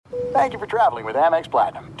Thank you for traveling with Amex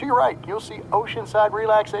Platinum. To your right, you'll see oceanside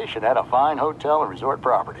relaxation at a fine hotel and resort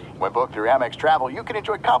property. When booked through Amex Travel, you can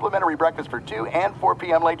enjoy complimentary breakfast for 2 and 4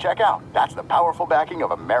 p.m. late checkout. That's the powerful backing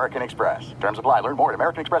of American Express. Terms apply. Learn more at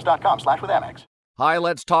americanexpress.com/withAmex. Hi,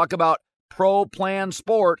 let's talk about Pro Plan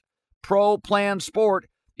Sport. Pro Plan Sport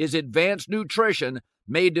is advanced nutrition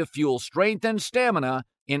made to fuel strength and stamina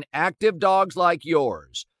in active dogs like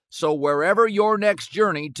yours. So wherever your next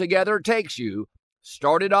journey together takes you,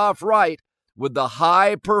 start it off right with the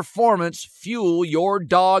high-performance fuel your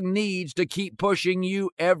dog needs to keep pushing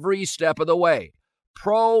you every step of the way.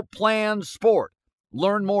 Pro Plan Sport.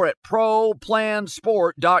 Learn more at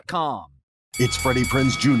ProPlansport.com. It's Freddie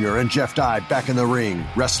Prinze Jr. and Jeff Dye back in the ring.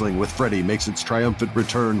 Wrestling with Freddie makes its triumphant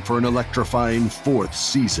return for an electrifying 4th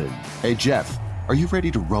season. Hey, Jeff, are you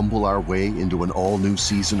ready to rumble our way into an all-new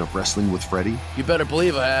season of Wrestling with Freddie? You better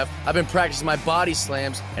believe I have. I've been practicing my body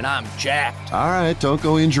slams, and I'm jacked. All right, don't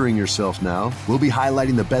go injuring yourself now. We'll be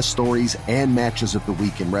highlighting the best stories and matches of the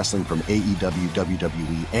week in wrestling from AEW,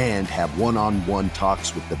 WWE, and have one-on-one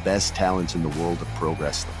talks with the best talents in the world of pro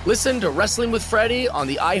wrestling. Listen to Wrestling with Freddie on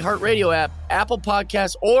the iHeartRadio app, Apple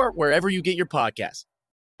Podcasts, or wherever you get your podcasts.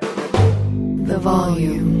 The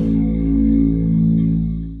Volume.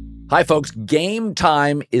 Hi, folks. Game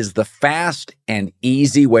Time is the fast and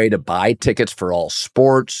easy way to buy tickets for all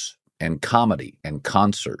sports and comedy and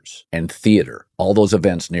concerts and theater, all those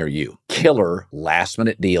events near you. Killer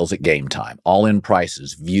last-minute deals at Game Time. All-in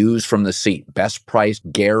prices, views from the seat, best price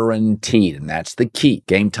guaranteed, and that's the key.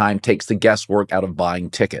 Game Time takes the guesswork out of buying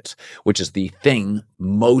tickets, which is the thing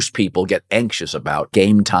most people get anxious about.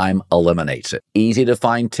 Game Time eliminates it. Easy to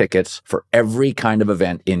find tickets for every kind of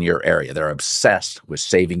event in your area. They're obsessed with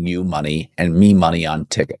saving you money and me money on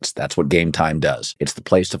tickets. That's what Game Time does. It's the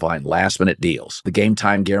place to find last-minute deals. The Game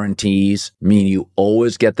Time guarantees mean you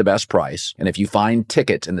always get the best price, and if you find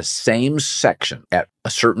tickets in the same section at a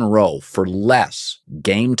certain row for less,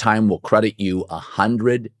 Game Time will credit you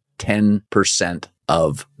 110%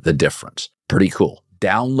 of the difference. Pretty cool.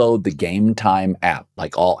 Download the Game Time app.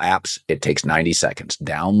 Like all apps, it takes 90 seconds.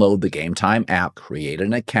 Download the Game Time app, create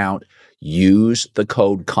an account, use the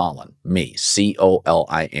code Colin, me,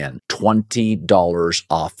 Colin, $20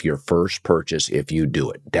 off your first purchase if you do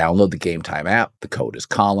it. Download the Game Time app. The code is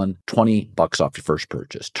Colin, $20 off your first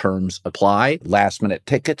purchase. Terms apply. Last minute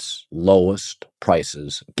tickets, lowest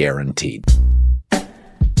prices guaranteed.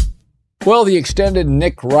 Well, the extended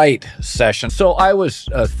Nick Wright session. So I was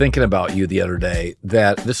thinking about you the other day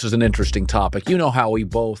that this is an interesting topic. You know how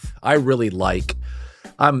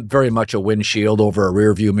I'm very much a windshield over a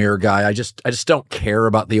rearview mirror guy. I just don't care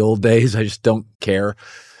about the old days. I just don't care.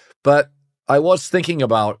 But I was thinking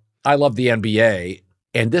about, I love the NBA,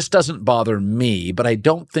 and this doesn't bother me, but I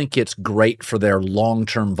don't think it's great for their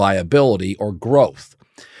long-term viability or growth.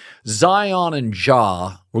 Zion and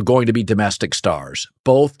Ja were going to be domestic stars.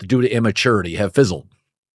 Both, due to immaturity, have fizzled.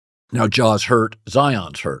 Now Ja's hurt,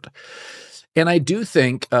 Zion's hurt. And I do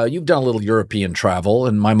think, you've done a little European travel,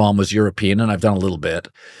 and my mom was European, and I've done a little bit.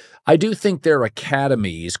 I do think their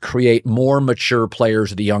academies create more mature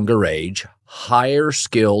players at a younger age, higher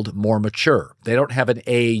skilled, more mature. They don't have an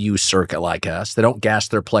AAU circuit like us. They don't gas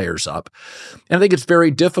their players up. And I think it's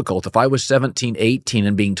very difficult. If I was 17, 18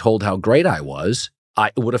 and being told how great I was,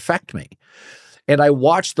 it would affect me. And I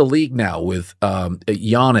watch the league now with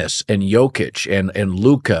Giannis and Jokic and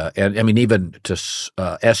Luka, and I mean, even to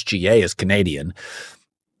SGA is Canadian.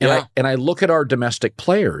 And I look at our domestic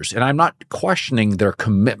players, and I'm not questioning their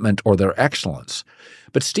commitment or their excellence.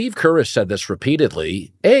 But Steve Kerr has said this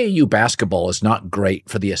repeatedly. AAU basketball is not great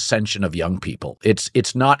for the ascension of young people.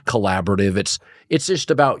 It's not collaborative. It's just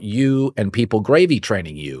about you and people gravy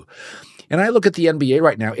training you. And I look at the NBA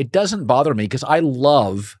right now, it doesn't bother me because I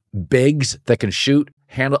love bigs that can shoot,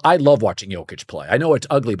 handle. I love watching Jokic play. I know it's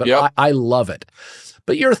ugly, but I love it.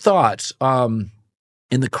 But your thoughts in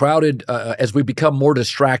the crowded, as we become more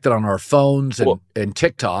distracted on our phones and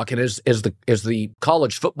TikTok, and as the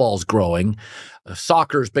college football is growing,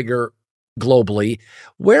 soccer is bigger globally.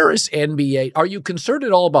 Where is NBA? Are you concerned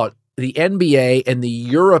at all about the NBA and the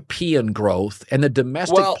European growth and the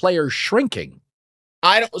domestic players shrinking?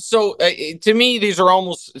 I don't. So to me, these are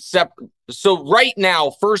almost separate. So right now,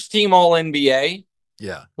 first team All NBA,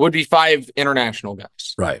 would be 5 international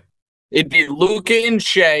guys. Right. It'd be Luka and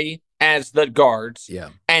Shea as the guards. Yeah.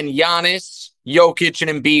 And Giannis, Jokic,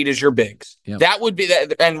 and Embiid as your bigs. Yeah. That would be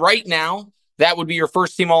that. And right now, that would be your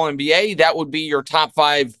first team All NBA. That would be your top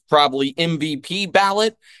 5 probably MVP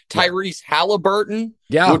ballot. Tyrese Halliburton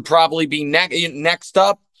would probably be next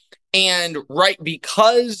up. And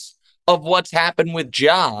because of what's happened with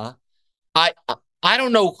Ja, I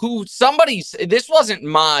don't know who this wasn't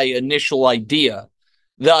my initial idea.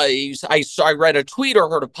 I read a tweet or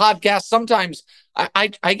heard a podcast. Sometimes I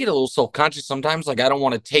get a little self-conscious sometimes. Like I don't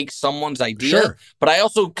want to take someone's idea, but I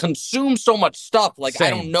also consume so much stuff. Like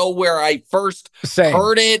I don't know where I first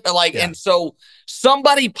heard it. And so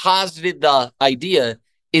somebody posited the idea,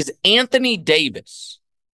 is Anthony Davis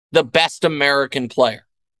the best American player?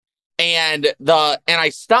 And I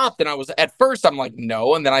stopped and I was, at first I'm like,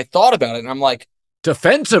 no. And then I thought about it and I'm like,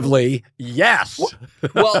 defensively, yes.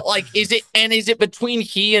 Well, like, is it between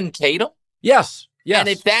he and Tatum? Yes. Yes. And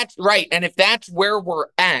if that's right, and if that's where we're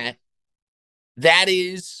at, that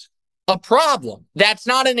is a problem. That's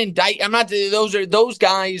not an indictment. Those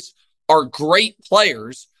guys are great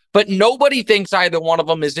players, but nobody thinks either one of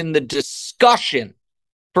them is in the discussion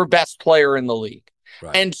for best player in the league.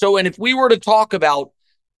 Right. And if we were to talk about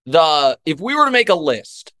if we were to make a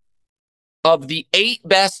list of the 8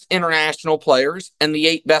 best international players and the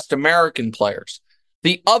 8 best American players,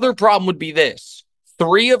 the other problem would be this: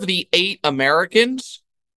 3 of the 8 Americans,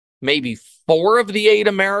 maybe 4 of the 8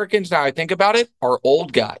 Americans, now I think about it, are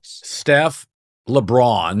old guys. Steph,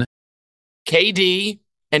 LeBron, KD,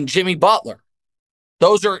 and Jimmy Butler.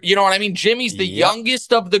 Those are, you know what I mean? Jimmy's the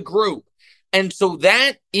youngest of the group. And so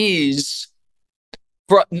that is,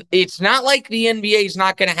 it's not like the NBA is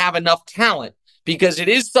not going to have enough talent, because it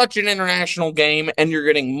is such an international game and you're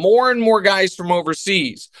getting more and more guys from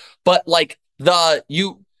overseas. But like there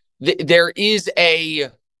is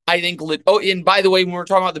and by the way, when we're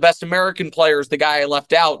talking about the best American players, the guy I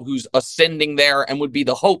left out who's ascending there and would be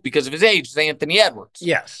the hope because of his age is Anthony Edwards.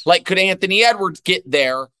 Yes. Like, could Anthony Edwards get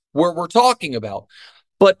there where we're talking about?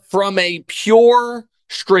 But from a pure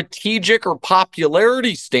strategic or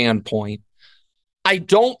popularity standpoint, I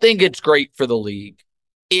don't think it's great for the league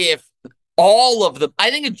if I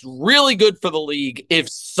think it's really good for the league if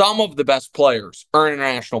some of the best players are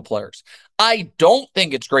international players. I don't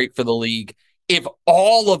think it's great for the league if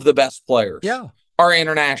all of the best players are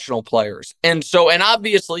international players. And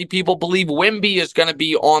obviously people believe Wemby is going to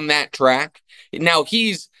be on that track. Now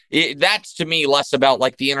that's to me less about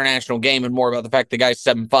like the international game and more about the fact the guy's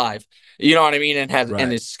 7'5", you know what I mean?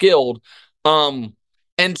 And is skilled.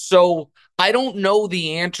 And so I don't know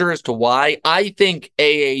the answer as to why. I think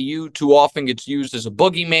AAU too often gets used as a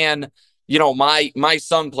boogeyman. You know, my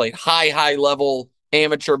son played high level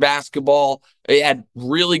amateur basketball. He had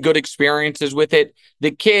really good experiences with it. The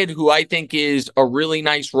kid who I think is a really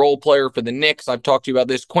nice role player for the Knicks, I've talked to you about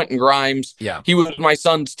this, Quentin Grimes. Yeah. He was my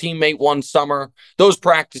son's teammate one summer. Those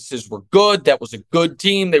practices were good. That was a good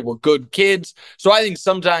team. They were good kids. So I think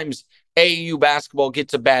sometimes AAU basketball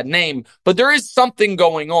gets a bad name, but there is something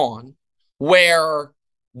going on where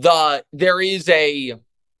there is a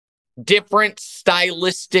different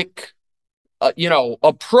stylistic,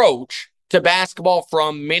 approach to basketball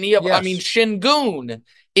from many of. Yes. I mean, Şengün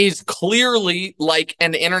is clearly like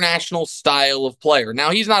an international style of player. Now,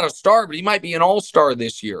 he's not a star, but he might be an all-star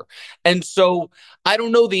this year. And so I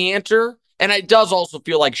don't know the answer. And it does also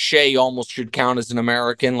feel like Shea almost should count as an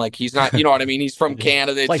American. Like he's not, you know what I mean? He's from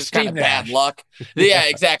Canada. It's like just kind of bad luck. Yeah,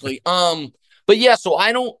 exactly. But yeah, so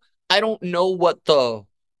I don't know what the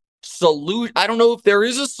solution. I don't know if there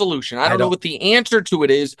is a solution. I don't know what the answer to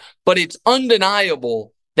it is, but it's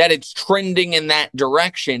undeniable that it's trending in that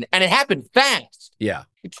direction. And it happened fast. Yeah.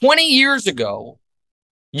 20 years ago,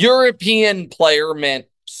 European player meant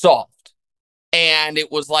soft. And it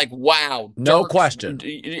was like, wow. No question.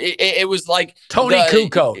 It was like Tony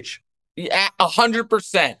Kukoc.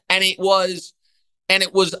 100%. And it was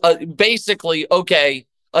basically, okay,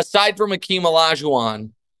 aside from Hakeem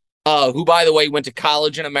Olajuwon, who, by the way, went to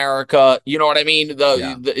college in America, you know what I mean?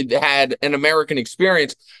 Had an American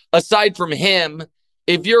experience. Aside from him,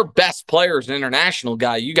 if your best player is an international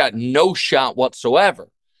guy, you got no shot whatsoever.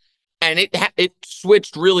 And it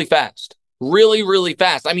switched really fast. Really, really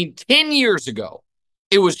fast. I mean, 10 years ago,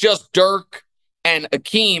 it was just Dirk and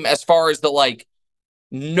Hakeem as far as the,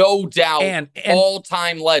 no doubt, and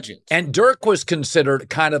all-time legends. And Dirk was considered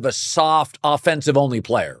kind of a soft, offensive-only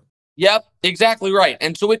player. Yep, exactly right.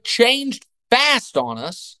 And so it changed fast on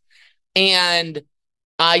us. And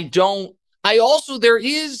I'm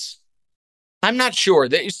not sure.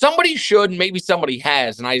 That somebody should, maybe somebody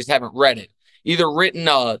has, and I just haven't read it. Either written,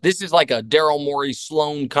 this is like a Daryl Morey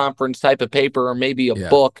Sloan conference type of paper, or maybe a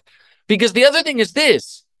book. Because the other thing is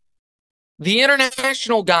this: the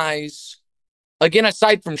international guys, again,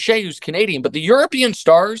 aside from Shea, who's Canadian, but the European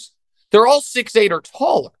stars, they're all 6'8" or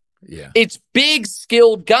taller. Yeah. It's big,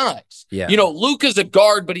 skilled guys. Yeah. Luka's a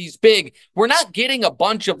guard, but he's big. We're not getting a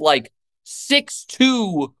bunch of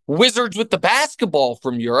 6'2" wizards with the basketball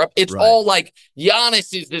from Europe. It's Right. all like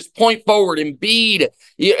Giannis is this point forward, Embiid,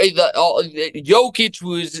 Jokic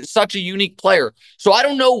was such a unique player. So I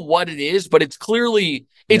don't know what it is, but it's clearly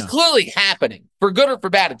happening. For good or for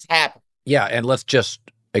bad, it's happening. Yeah, and let's just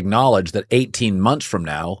acknowledge that 18 months from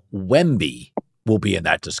now, Wemby will be in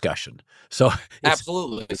that discussion. So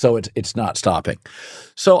Absolutely. So it's not stopping.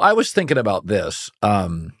 So I was thinking about this,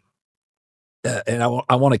 and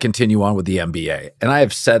I want to continue on with the NBA. And I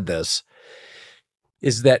have said this,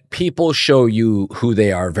 is that people show you who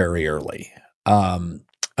they are very early. One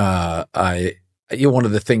of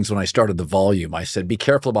the things when I started the volume, I said, be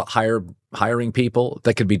careful about hiring people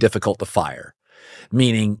that could be difficult to fire.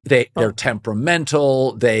 Meaning they're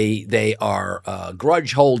temperamental, they are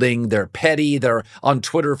grudge holding, they're petty, they're on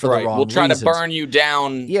Twitter for the wrong We'll try reasons. To burn you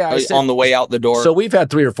down said, on the way out the door. So we've had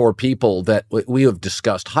 3 or 4 people that we have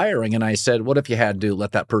discussed hiring, and I said, what if you had to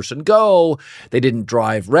let that person go? They didn't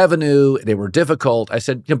drive revenue, they were difficult. I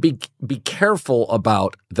said, be careful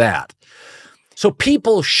about that. So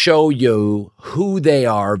people show you who they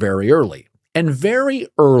are very early. And very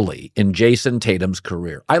early in Jayson Tatum's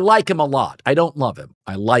career, I like him a lot. I don't love him.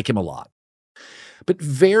 I like him a lot. But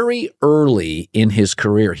very early in his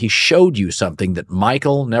career, he showed you something that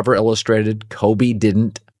Michael never illustrated, Kobe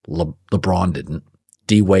didn't, LeBron didn't,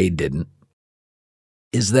 D-Wade didn't,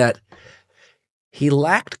 is that he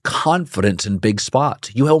lacked confidence in big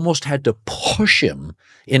spots. You almost had to push him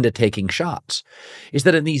into taking shots. Is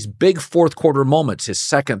that in these big fourth quarter moments, his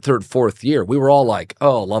second, third, fourth year, we were all like,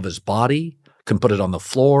 oh, love his body, can put it on the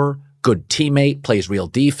floor, good teammate, plays real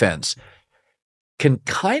defense, can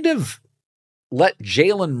kind of let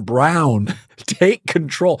Jaylen Brown take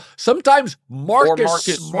control. Sometimes Marcus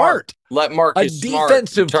Smart. Let Marcus Smart, a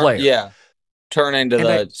defensive player. Yeah, turn into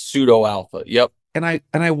the pseudo alpha. Yep. And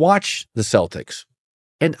I watch the Celtics,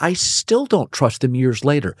 and I still don't trust him years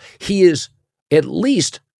later. He is at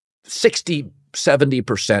least 60,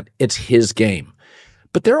 70%. It's his game.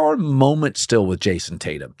 But there are moments still with Jayson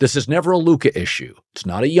Tatum. This is never a Luka issue. It's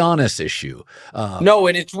not a Giannis issue. No,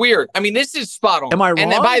 and it's weird. I mean, this is spot on. Am I wrong?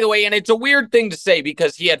 And by the way, and it's a weird thing to say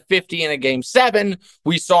because he had 50 in a game 7.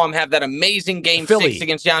 We saw him have that amazing game Philly. 6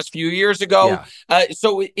 against Giannis a few years ago. Yeah.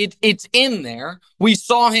 So it's in there. We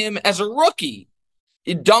saw him as a rookie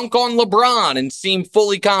dunk on LeBron and seem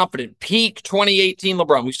fully confident. Peak 2018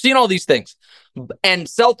 LeBron. We've seen all these things. And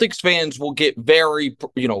Celtics fans will get very,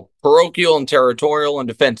 parochial and territorial and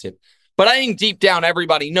defensive. But I think deep down,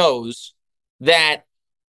 everybody knows that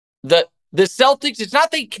the Celtics, it's not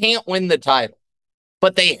they can't win the title,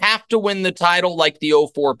 but they have to win the title like the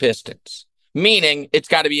 04 Pistons, meaning it's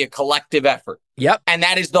got to be a collective effort. Yep. And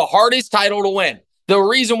that is the hardest title to win. The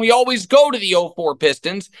reason we always go to the 04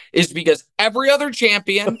 Pistons is because every other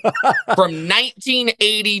champion from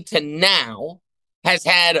 1980 to now has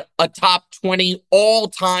had a top 20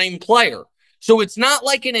 all-time player. So it's not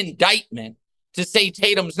like an indictment to say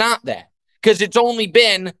Tatum's not that, because it's only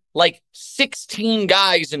been like 16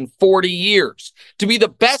 guys in 40 years. To be the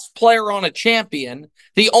best player on a champion,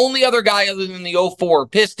 the only other guy other than the 04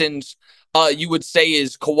 Pistons, you would say,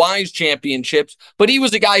 is Kawhi's championships, but he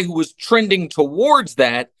was a guy who was trending towards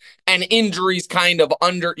that, and injuries kind of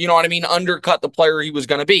undercut the player he was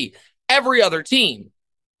going to be. Every other team,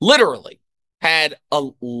 literally, had a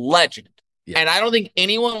legend. Yeah. And I don't think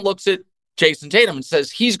anyone looks at Jayson Tatum and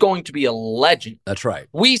says he's going to be a legend. That's right.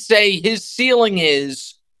 We say his ceiling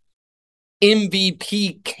is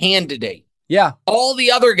MVP candidate. Yeah. All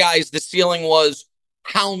the other guys, the ceiling was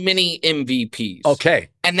how many MVPs. Okay.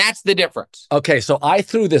 And that's the difference. Okay, so I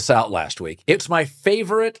threw this out last week. It's my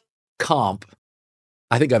favorite comp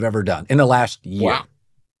I think I've ever done in the last year.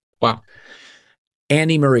 Wow.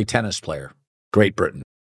 Andy Murray, tennis player, Great Britain.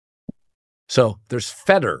 So there's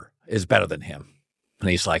Federer is better than him. And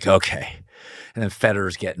he's like, okay. And then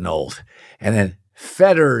Federer's getting old. And then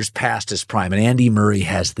Federer's past his prime. And Andy Murray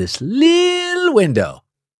has this little window.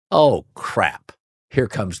 Oh, crap. Here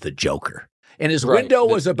comes the Joker. And his window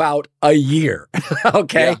was about a year.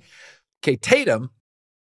 Okay. Yeah. Okay. Tatum,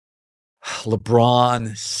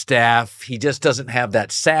 LeBron, Steph, he just doesn't have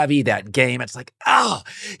that savvy, that game. It's like,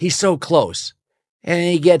 he's so close. And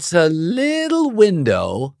he gets a little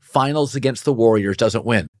window. Finals against the Warriors, doesn't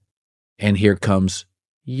win. And here comes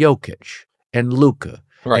Jokic and Luka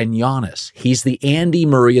and Giannis. He's the Andy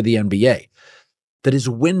Murray of the NBA. That his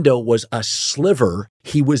window was a sliver.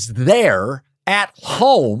 He was there at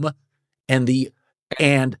home, and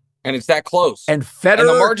it's that close. And Federer and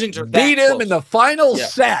the margins are beat him close. In the final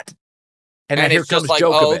set. And then here comes like,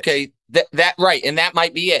 Djokovic. Okay, that right, and that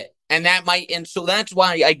might be it. And so that's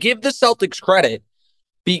why I give the Celtics credit,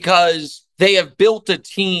 because they have built a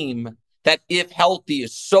team that, if healthy,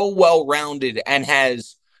 is so well-rounded and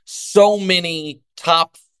has so many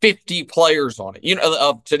top 50 players on it,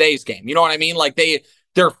 of today's game. You know what I mean? Like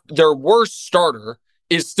their worst starter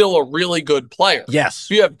is still a really good player. Yes.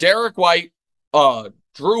 You have Derek White,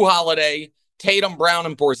 Drew Holiday, Tatum, Brown,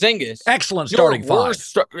 and Porzingis. Excellent starting five.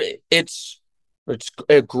 It's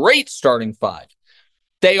a great starting five.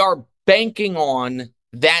 They are banking on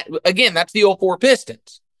that. Again, that's the 04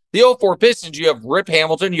 Pistons. The 04 Pistons, you have Rip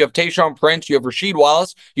Hamilton, you have Tayshaun Prince, you have Rasheed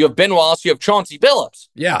Wallace, you have Ben Wallace, you have Chauncey Billups.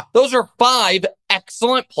 Yeah. Those are 5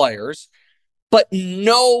 excellent players, but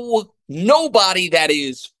nobody that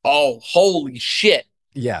is, oh, holy shit.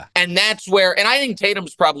 Yeah. And that's where, and I think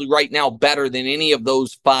Tatum's probably right now better than any of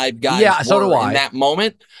those 5 guys so do I. in that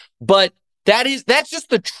moment. But that's just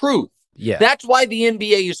the truth. Yeah. That's why the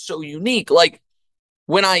NBA is so unique. Like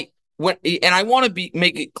and I want to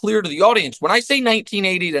make it clear to the audience, when I say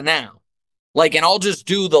 1980 to now, like, and I'll just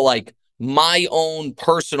do the, like, my own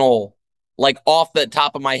personal, like, off the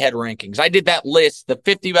top of my head rankings. I did that list, the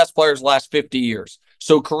 50 best players the last 50 years.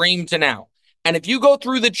 So Kareem to now. And if you go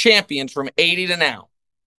through the champions from 80 to now,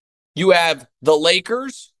 you have the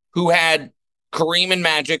Lakers, who had Kareem and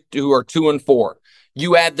Magic, who are 2 and 4.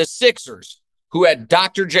 You had the Sixers, who had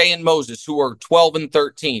Dr. J and Moses, who are 12 and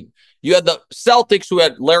 13. You had the Celtics, who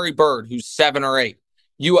had Larry Bird, who's 7 or 8.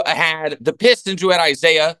 You had the Pistons, who had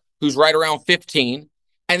Isaiah, who's right around 15.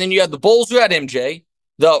 And then you had the Bulls, who had MJ,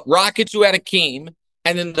 the Rockets, who had Akeem,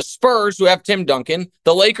 and then the Spurs, who have Tim Duncan,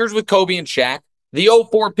 the Lakers with Kobe and Shaq, the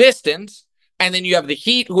 04 Pistons, and then you have the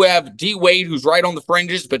Heat, who have D. Wade, who's right on the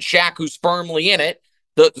fringes, but Shaq, who's firmly in it.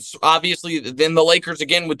 Obviously, then the Lakers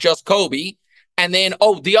again with just Kobe. And then,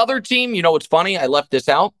 the other team, it's funny, I left this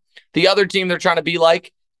out. The other team they're trying to be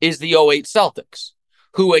like is the 08 Celtics,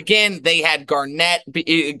 who, again, they had Garnett,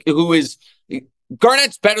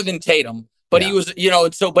 Garnett's better than Tatum, but he was,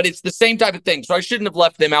 but it's the same type of thing. So I shouldn't have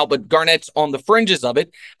left them out, but Garnett's on the fringes of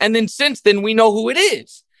it. And then since then, we know who it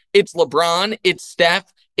is. It's LeBron, it's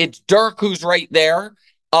Steph, it's Dirk, who's right there.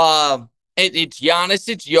 It's Giannis,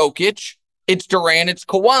 it's Jokic, it's Durant, it's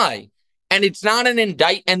Kawhi. And it's not an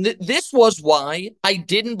indictment. And this was why I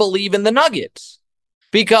didn't believe in the Nuggets,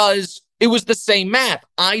 because it was the same math.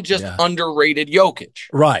 I just underrated Jokic.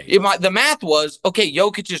 Right. The math was, okay,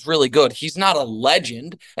 Jokic is really good. He's not a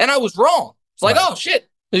legend. And I was wrong. It's like, oh, shit,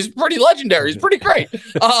 he's pretty legendary. He's pretty great.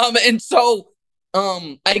 And so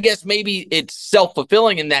I guess maybe it's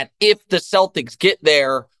self-fulfilling in that if the Celtics get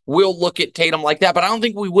there, we'll look at Tatum like that. But I don't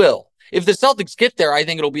think we will. If the Celtics get there, I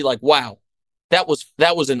think it'll be like, wow, that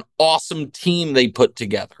was an awesome team they put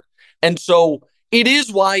together. And so it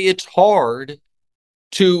is why it's hard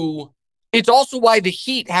to, it's also why the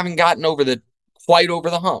Heat haven't gotten quite over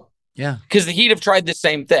the hump. Yeah. Because the Heat have tried the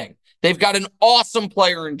same thing. They've got an awesome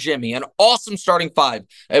player in Jimmy, an awesome starting 5,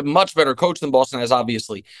 a much better coach than Boston has,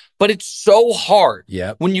 obviously. But it's so hard.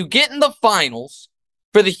 Yeah. When you get in the finals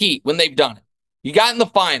for the Heat, when they've done it, you got in the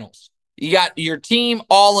finals, you got your team,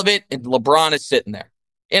 all of it, and LeBron is sitting there.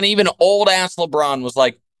 And even old-ass LeBron was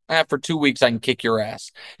like, for 2 weeks, I can kick your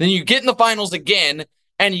ass. Then you get in the finals again,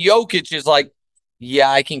 and Jokic is like, yeah,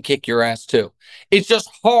 I can kick your ass too. It's just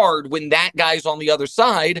hard when that guy's on the other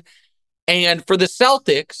side. And for the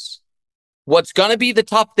Celtics, what's going to be the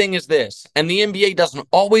tough thing is this, and the NBA doesn't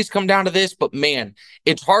always come down to this, but man,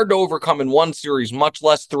 it's hard to overcome in one series, much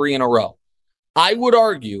less 3 in a row. I would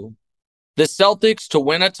argue the Celtics, to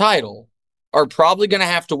win a title, are probably going to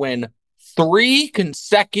have to win 3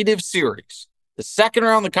 consecutive series, the second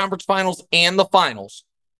round, the conference finals, and the finals,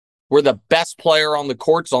 where the best player on the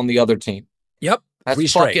court's on the other team. Yep.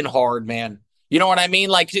 That's fucking hard, man. You know what I mean?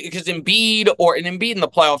 Like, because Embiid in the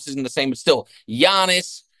playoffs isn't the same, but still,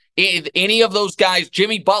 Giannis, any of those guys,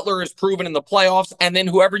 Jimmy Butler has proven in the playoffs, and then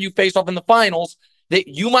whoever you face off in the finals, that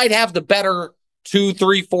you might have the better 2,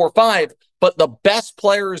 3, 4, 5, but the best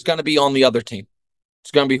player is going to be on the other team.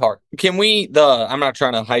 It's going to be hard. I'm not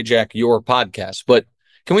trying to hijack your podcast, but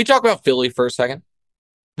can we talk about Philly for a second?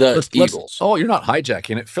 Eagles. You're not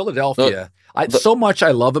hijacking it. Philadelphia. So much I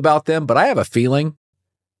love about them, but I have a feeling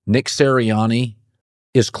Nick Sirianni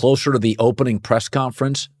is closer to the opening press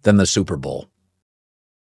conference than the Super Bowl.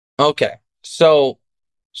 Okay. So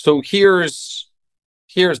here's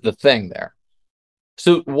the thing there.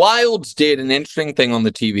 So Wildes did an interesting thing on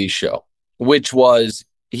the TV show, which was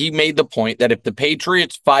he made the point that if the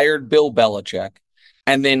Patriots fired Bill Belichick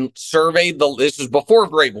and then surveyed this was before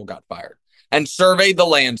Vrabel got fired, and surveyed the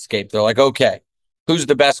landscape, they're like, okay, who's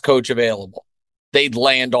the best coach available? They'd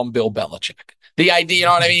land on Bill Belichick. The idea, you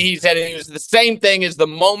know what I mean? He said it was the same thing as the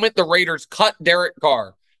moment the Raiders cut Derek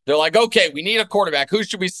Carr. They're like, okay, we need a quarterback. Who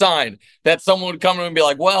should we sign? That someone would come in and be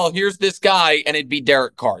like, well, here's this guy, and it'd be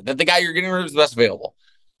Derek Carr. That the guy you're getting rid of is the best available.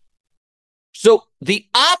 So the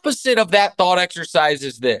opposite of that thought exercise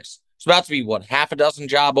is this. It's about to be, half a dozen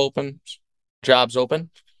jobs open?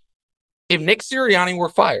 If Nick Sirianni were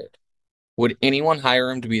fired, would anyone hire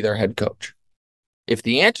him to be their head coach? If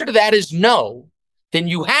the answer to that is no, then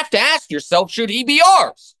you have to ask yourself, should he be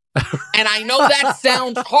ours? And I know that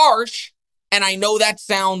sounds harsh, and I know that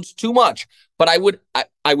sounds too much, but I would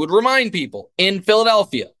remind people, in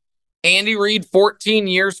Philadelphia, Andy Reid, 14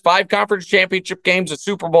 years, 5 conference championship games, a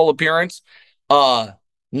Super Bowl appearance, 9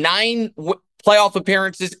 playoff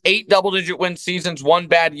appearances, 8 double-digit win seasons, 1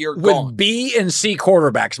 bad year gone. With B and C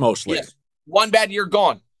quarterbacks mostly. Yes, 1 bad year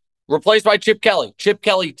gone. Replaced by Chip Kelly. Chip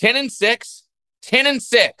Kelly, 10-6.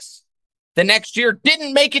 10-6. The next year,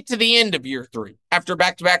 didn't make it to the end of year 3 after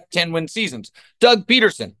back-to-back 10-win seasons. Doug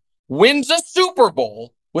Peterson wins a Super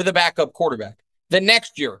Bowl with a backup quarterback. The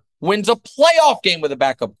next year, wins a playoff game with a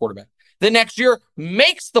backup quarterback. The next year,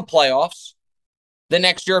 makes the playoffs. The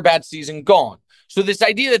next year, a bad season, gone. So this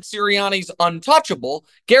idea that Sirianni's untouchable,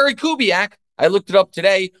 Gary Kubiak, I looked it up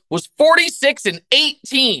today, was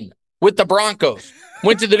 46-18 with the Broncos.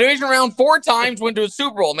 Went to the division round 4 times, went to a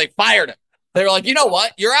Super Bowl, and they fired him. They were like, you know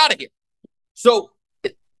what? You're out of here. So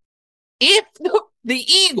if the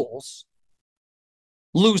Eagles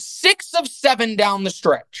lose 6 of 7 down the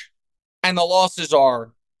stretch, and the losses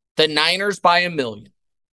are the Niners by 1 million,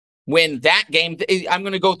 when that game, I'm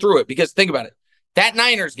going to go through it because think about it. That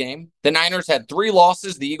Niners game, the Niners had 3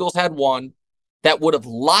 losses, the Eagles had 1, that would have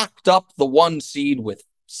locked up the 1 seed with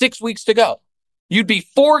 6 weeks to go. You'd be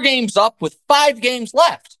 4 games up with 5 games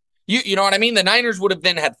left. You know what I mean? The Niners would have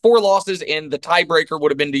then had 4 losses, and the tiebreaker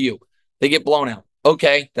would have been to you. They get blown out.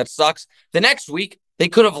 Okay, that sucks. The next week, they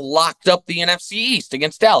could have locked up the NFC East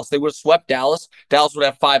against Dallas. They would have swept Dallas. Dallas would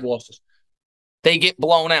have 5 losses. They get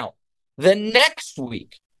blown out. The next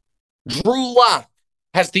week, Drew Lock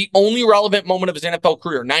has the only relevant moment of his NFL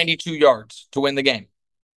career, 92 yards to win the game.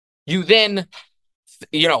 You then,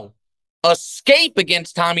 escape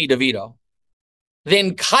against Tommy DeVito.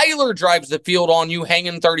 Then Kyler drives the field on you,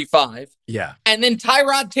 hanging 35. Yeah. And then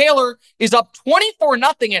Tyrod Taylor is up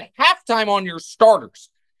 24-0 at halftime on your starters.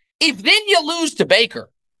 If then you lose to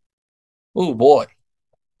Baker, oh boy,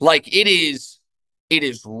 it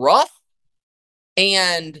is rough.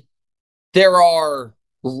 And there are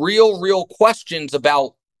real questions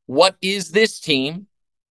about what is this team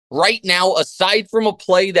right now, aside from a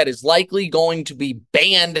play that is likely going to be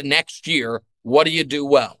banned next year. What do you do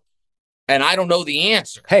well? And I don't know the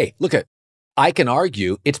answer. Hey, I can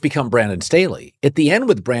argue it's become Brandon Staley. At the end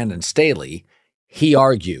with Brandon Staley, he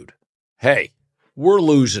argued, hey, we're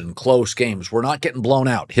losing close games. We're not getting blown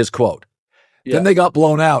out, his quote. Yeah. Then they got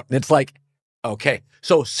blown out, and it's like, okay.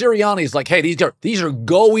 So Sirianni's like, hey, these are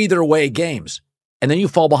go either way games. And then you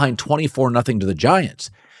fall behind 24-0 to the Giants.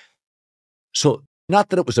 So not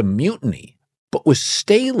that it was a mutiny, but with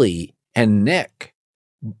Staley and Nick,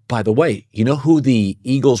 by the way, you know who the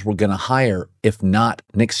Eagles were going to hire if not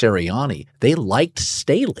Nick Sirianni? They liked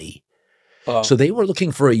Staley. So they were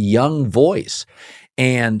looking for a young voice.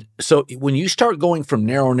 And so when you start going from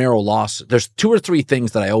narrow losses, there's 2 or 3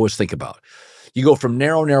 things that I always think about. You go from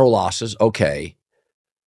narrow losses, okay,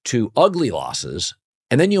 to ugly losses.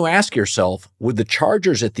 And then you ask yourself, would the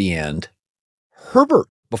Chargers at the end, Herbert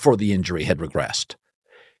before the injury had regressed?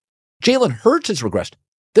 Jalen Hurts has regressed.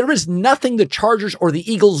 There is nothing the Chargers or the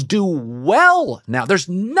Eagles do well now. There's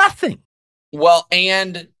nothing. Well,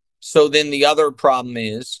 and so then the other problem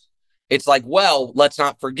is, it's like, well, let's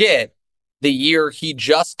not forget the year he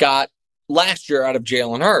just got last year out of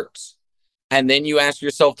Jalen Hurts. And then you ask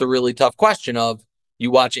yourself the really tough question of, you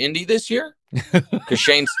watch Indy this year? Because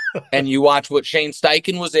and you watch what Shane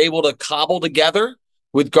Steichen was able to cobble together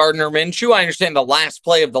with Gardner Minshew. I understand the last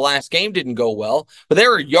play of the last game didn't go well, but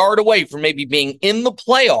they're a yard away from maybe being in the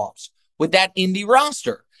playoffs with that Indy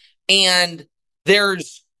roster. And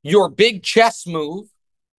there's your big chess move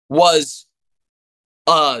was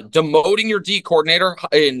demoting your D coordinator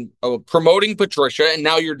and promoting Patricia, and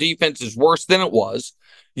now your defense is worse than it was.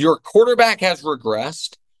 Your quarterback has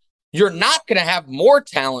regressed. You're not going to have more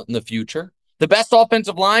talent in the future. The best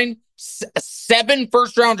offensive line, 7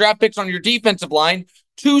 first-round draft picks on your defensive line,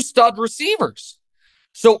 2 stud receivers.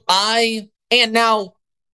 So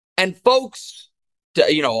folks,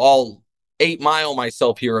 I'll 8-mile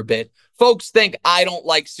myself here a bit. Folks think I don't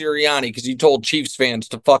like Sirianni because he told Chiefs fans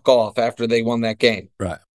to fuck off after they won that game.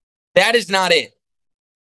 Right. That is not it.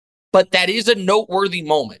 But that is a noteworthy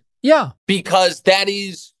moment. Yeah. Because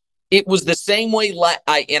it was the same way,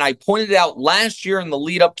 I pointed out last year in the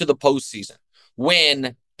lead up to the postseason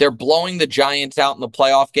when they're blowing the Giants out in the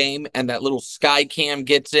playoff game, and that little sky cam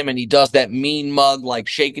gets him, and he does that mean mug, like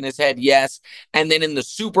shaking his head, yes. And then in the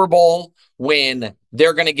Super Bowl, when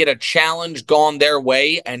they're going to get a challenge gone their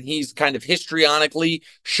way, and he's kind of histrionically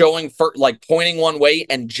showing, like pointing one way,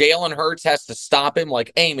 and Jalen Hurts has to stop him,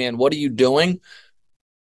 like, hey, man, what are you doing?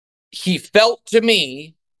 He felt to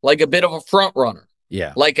me like a bit of a front runner.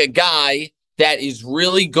 Yeah. Like a guy that is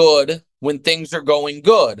really good when things are going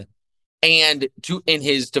good. And in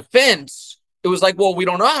his defense, it was like, well, we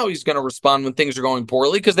don't know how he's going to respond when things are going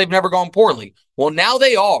poorly because they've never gone poorly. Well, now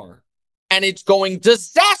they are, and it's going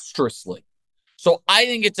disastrously. So I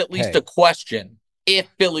think it's at least a question if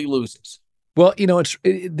Philly loses. Well,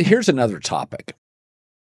 here's another topic.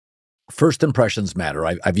 First impressions matter.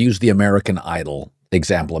 I've used the American Idol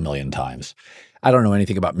example a million times. I don't know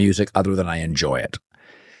anything about music other than I enjoy it.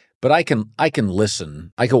 But I can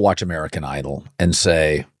listen. I can watch American Idol and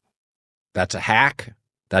say, that's a hack.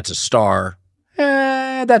 That's a star.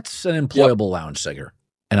 That's an employable lounge singer.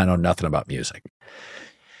 And I know nothing about music.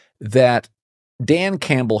 That Dan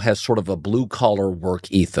Campbell has sort of a blue-collar work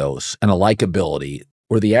ethos and a likability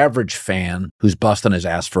where the average fan who's busting his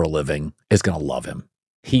ass for a living is going to love him.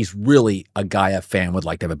 He's really a guy a fan would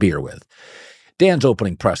like to have a beer with. Dan's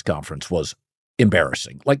opening press conference was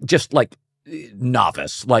embarrassing. Just like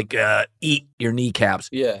novice, eat your kneecaps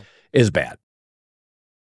is bad.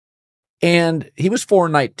 And he was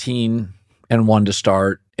 4-19 and 1 to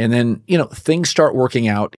start. And then, things start working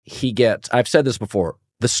out. I've said this before,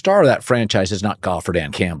 the star of that franchise is not Goff or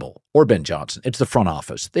Dan Campbell or Ben Johnson. It's the front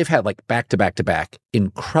office. They've had back-to-back-to-back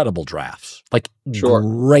incredible drafts,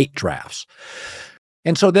 great drafts.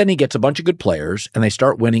 And so then he gets a bunch of good players and they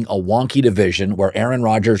start winning a wonky division where Aaron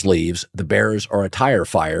Rodgers leaves, the Bears are a tire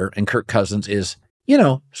fire, and Kirk Cousins is,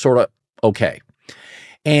 sort of okay.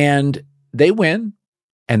 And they win.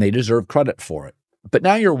 And they deserve credit for it. But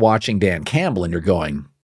now you're watching Dan Campbell and you're going,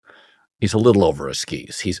 he's a little over his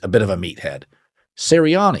skis. He's a bit of a meathead.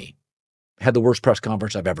 Sirianni had the worst press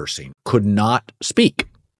conference I've ever seen. Could not speak.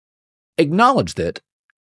 Acknowledged it.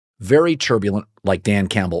 Very turbulent, like Dan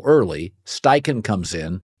Campbell early. Steichen comes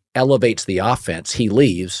in, elevates the offense. He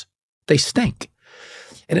leaves. They stink.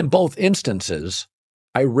 And in both instances,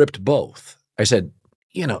 I ripped both. I said,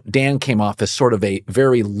 Dan came off as sort of a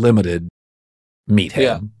very limited meathead.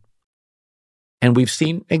 Yeah. And we've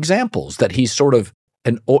seen examples that he's sort of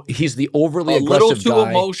he's the overly aggressive guy. A little too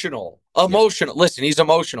emotional. Emotional. Yeah. Listen, he's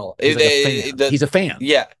emotional. He's a fan.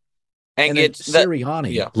 Yeah. And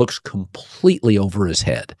Sirianni looks completely over his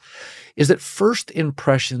head. Is that first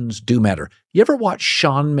impressions do matter? You ever watch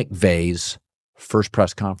Sean McVay's first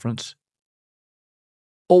press conference?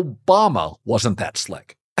 Obama wasn't that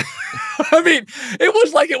slick. I mean, it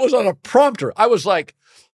was like it was on a prompter. I was like,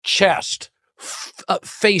 chest,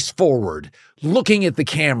 face forward, looking at the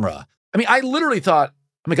camera. I mean, I literally thought,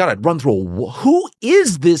 oh my God, I'd run through who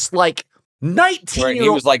is this 19-year-old? Right, he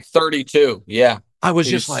was 32. Yeah. I was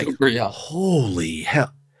just like, holy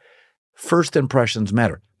hell. First impressions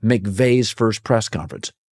matter. McVay's first press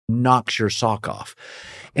conference knocks your sock off.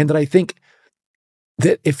 And that I think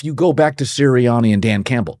that if you go back to Sirianni and Dan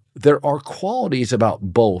Campbell, there are qualities about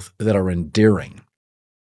both that are endearing.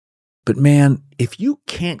 But man, if you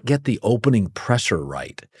can't get the opening presser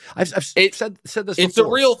right, I've said this before. It's a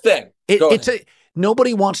real thing.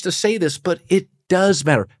 Nobody wants to say this, but it does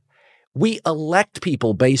matter. We elect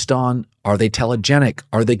people based on, are they telegenic?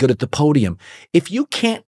 Are they good at the podium? If you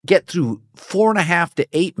can't get through 4.5 to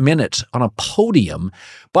 8 minutes on a podium,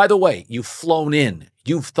 by the way, you've flown in,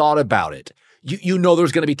 you've thought about it. You know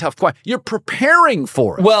there's going to be tough questions. You're preparing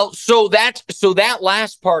for it. Well, so that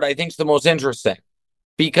last part I think is the most interesting.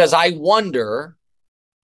 Because I wonder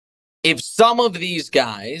if some of these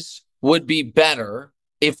guys would be better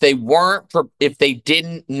if they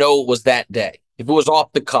didn't know it was that day, if it was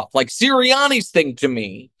off the cuff. Like Sirianni's thing to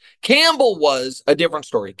me, Campbell was a different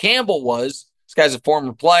story. This guy's a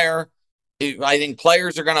former player. I think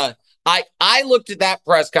players are going to, I looked at that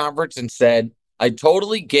press conference and said, I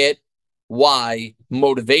totally get why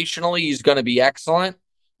motivationally he's going to be excellent,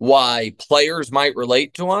 why players might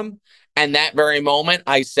relate to him. And that very moment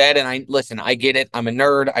I said, and I get it. I'm a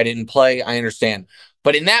nerd. I didn't play. I understand.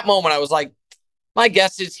 But in that moment, I was like, my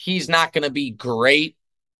guess is he's not going to be great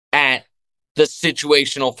at the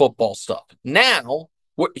situational football stuff. Now,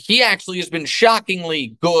 he actually has been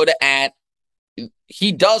shockingly good at,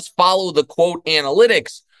 he does follow the quote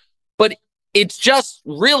analytics, but it's just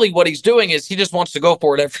really what he's doing is he just wants to go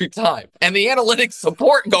for it every time. And the analytics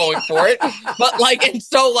support going for it. But I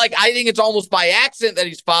think it's almost by accident that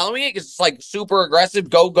he's following it because it's super aggressive,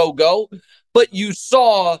 go, go, go. But you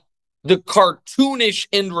saw the cartoonish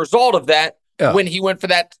end result of that when he went for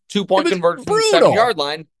that 2-point conversion from the 7-yard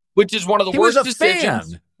line, which is one of the worst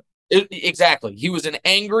decisions. Exactly. He was an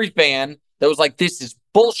angry fan that was like, this is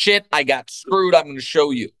bullshit. I got screwed. I'm going to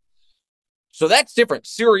show you. So that's different.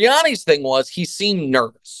 Sirianni's thing was he seemed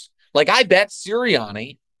nervous. Like, I bet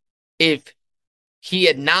Sirianni, if he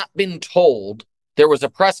had not been told there was a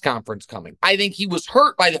press conference coming, I think he was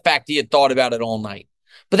hurt by the fact he had thought about it all night.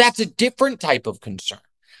 But that's a different type of concern.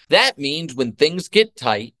 That means when things get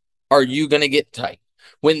tight, are you going to get tight?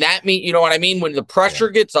 When that means, you know what I mean? When the pressure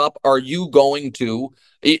gets up, are you going to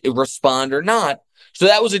respond or not? So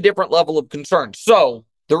that was a different level of concern. So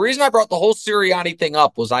the reason I brought the whole Sirianni thing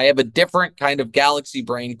up was I have a different kind of galaxy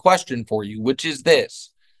brain question for you, which is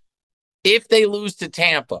this. If they lose to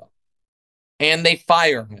Tampa and they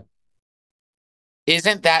fire him,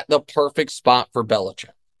 isn't that the perfect spot for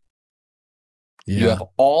Belichick? Yeah. You have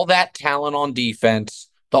all that talent on defense.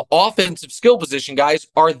 The offensive skill position guys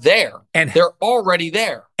are there. And they're already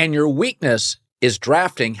there. And your weakness is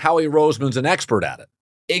drafting. Howie Roseman's an expert at it.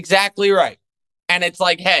 Exactly right. And it's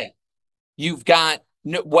like, hey, you've got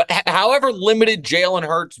however limited Jalen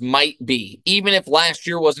Hurts might be, even if last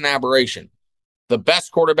year was an aberration, the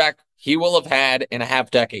best quarterback he will have had in a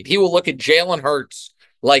half decade. He will look at Jalen Hurts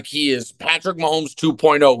like he is Patrick Mahomes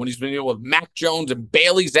 2.0 when he's been dealing with Mac Jones and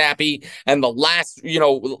Bailey Zappi and the last,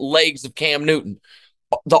 legs of Cam Newton.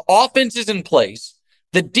 The offense is in place.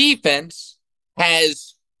 The defense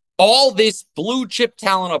has all this blue chip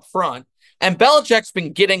talent up front. And Belichick's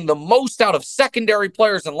been getting the most out of secondary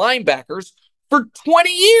players and linebackers for 20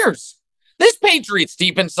 years. This Patriots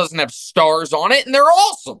defense doesn't have stars on it, and they're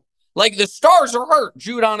awesome. Like, the stars are hurt,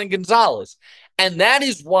 Judon and Gonzalez. And that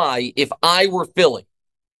is why, if I were Philly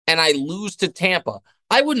and I lose to Tampa,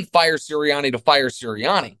 I wouldn't fire Sirianni to fire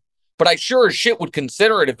Sirianni. But I sure as shit would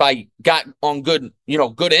consider it if I got on good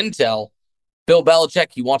intel. Bill Belichick,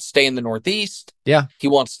 he wants to stay in the Northeast. Yeah. He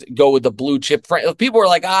wants to go with the blue chip. People are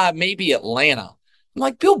like, maybe Atlanta. I'm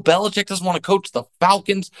like, Bill Belichick doesn't want to coach the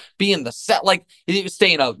Falcons, be in the set. Like, he would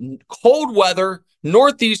stay in a cold weather,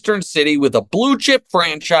 Northeastern city with a blue chip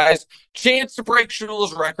franchise, chance to break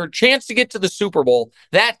Shula's record, chance to get to the Super Bowl.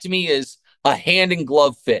 That, to me, is a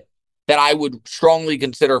hand-in-glove fit that I would strongly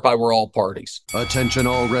consider if I were all parties. Attention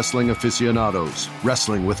all wrestling aficionados.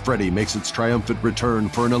 Wrestling with Freddie makes its triumphant return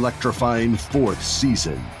for an electrifying 4th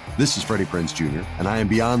season. This is Freddie Prinze Jr., and I am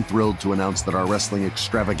beyond thrilled to announce that our wrestling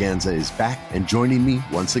extravaganza is back, and joining me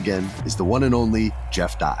once again is the one and only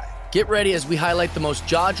Jeff Dye. Get ready as we highlight the most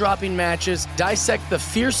jaw-dropping matches, dissect the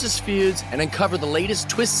fiercest feuds, and uncover the latest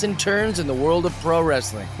twists and turns in the world of pro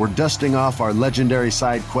wrestling. We're dusting off our legendary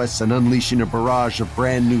side quests and unleashing a barrage of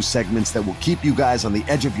brand new segments that will keep you guys on the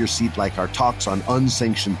edge of your seat like our talks on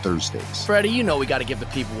Unsanctioned Thursdays. Freddie, you know we got to give the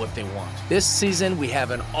people what they want. This season, we have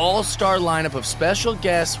an all-star lineup of special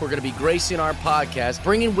guests who are going to be gracing our podcast,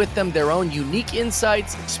 bringing with them their own unique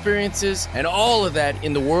insights, experiences, and all of that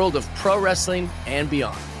in the world of pro wrestling and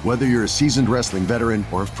beyond. Whether you're a seasoned wrestling veteran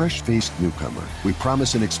or a fresh-faced newcomer, we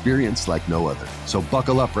promise an experience like no other. So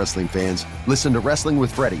buckle up, wrestling fans. Listen to Wrestling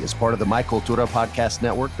with Freddie as part of the My Cultura Podcast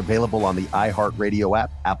Network, available on the iHeartRadio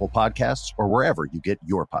app, Apple Podcasts, or wherever you get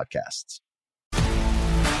your podcasts.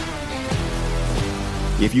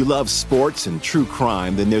 If you love sports and true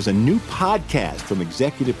crime, then there's a new podcast from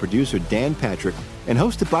executive producer Dan Patrick and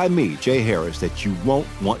hosted by me, Jay Harris, that you won't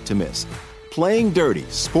want to miss. Playing Dirty: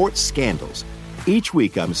 Sports Scandals. Each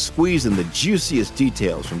week, I'm squeezing the juiciest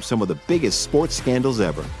details from some of the biggest sports scandals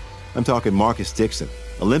ever. I'm talking Marcus Dixon,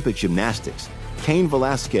 Olympic gymnastics, Cain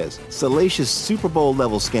Velasquez, salacious Super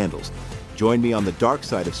Bowl-level scandals. Join me on the dark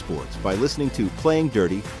side of sports by listening to Playing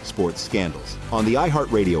Dirty: Sports Scandals on the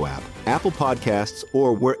iHeartRadio app, Apple Podcasts,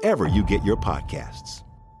 or wherever you get your podcasts.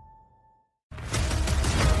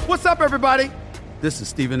 What's up, everybody? This is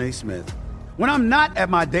Stephen A. Smith. When I'm not at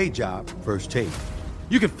my day job, First Take,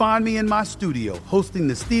 you can find me in my studio hosting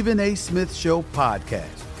the Stephen A. Smith Show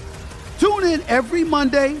podcast. Tune in every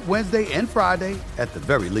Monday, Wednesday, and Friday, at the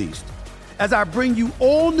very least, as I bring you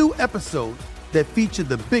all new episodes that feature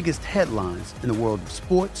the biggest headlines in the world of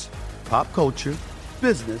sports, pop culture,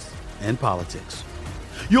 business, and politics.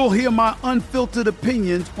 You'll hear my unfiltered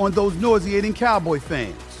opinions on those nauseating Cowboy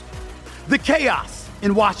fans, the chaos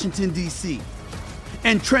in Washington, D.C.,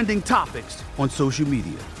 and trending topics on social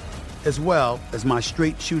media, as well as my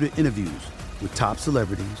straight-shooter interviews with top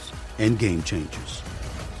celebrities and game changers.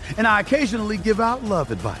 And I occasionally give out love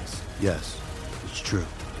advice. Yes, it's true.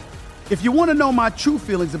 If you want to know my true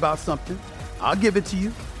feelings about something, I'll give it to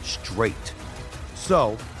you straight.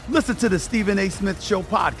 So, listen to the Stephen A. Smith Show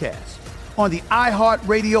podcast on the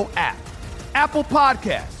iHeartRadio app, Apple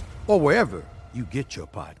Podcasts, or wherever you get your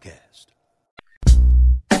podcast.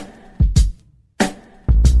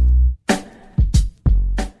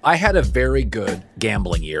 I had a very good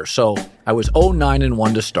gambling year. So I was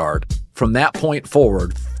 0-9-1 to start. From that point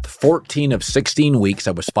forward, 14 of 16 weeks,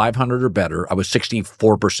 I was 500 or better. I was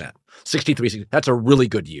 64%. 63. That's a really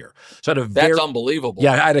good year. So I had that's unbelievable.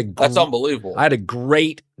 Yeah, that's unbelievable. I had a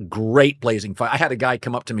great blazing fight. I had a guy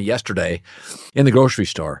come up to me yesterday in the grocery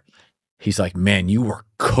store. He's like, "Man, you were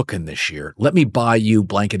cooking this year. Let me buy you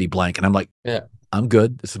blankety blank." And I'm like, "Yeah, I'm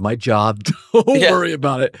good. This is my job. Don't worry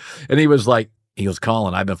about it." And he was like,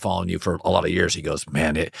 "Colin, I've been following you for a lot of years." He goes,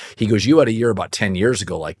 "Man, you had a year about 10 years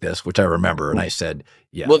ago like this," which I remember. And I said,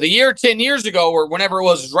 "Yeah." Well, the year 10 years ago, or whenever it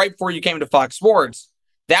was right before you came to Fox Sports,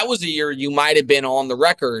 that was a year you might have been on the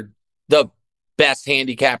record the best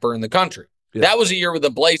handicapper in the country. Yeah. That was a year where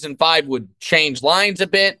the Blazing Five would change lines a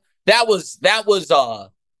bit. That was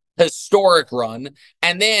a historic run.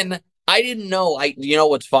 And then I didn't know. You know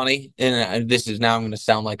what's funny? And this is now I'm going to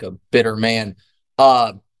sound like a bitter man.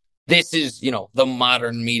 This is, the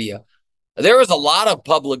modern media. There was a lot of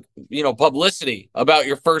publicity about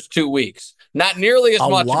your first 2 weeks. Not nearly as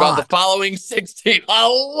much about the following 16. A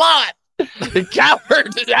lot. The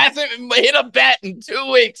Cowherd hasn't hit a bet in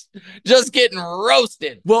 2 weeks, just getting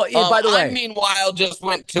roasted. Well, by the way, I meanwhile just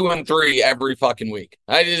went 2-3 every fucking week.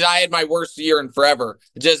 I had my worst year in forever.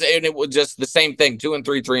 And it was just the same thing: 2-3,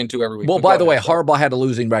 3-2 every week. Well, by the way, Harbaugh had a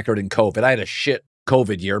losing record in COVID. I had a shit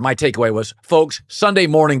COVID year. My takeaway was, folks, Sunday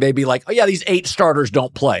morning they'd be like, "Oh yeah, these 8 starters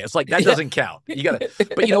don't play." It's like that doesn't count. You got to.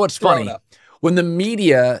 But you know what's funny? When the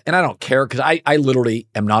media, and I don't care because I literally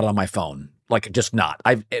am not on my phone. Like, just not.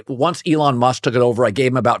 Once Elon Musk took it over, I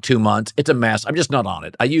gave him about 2 months. It's a mess. I'm just not on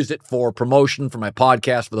it. I used it for promotion for my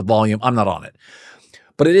podcast, for the volume. I'm not on it.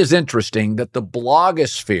 But it is interesting that the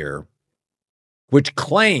blogosphere, which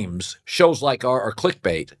claims shows like our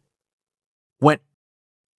clickbait, went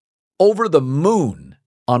over the moon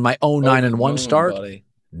on my 0-9-1 start. Buddy.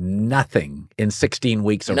 Nothing in 16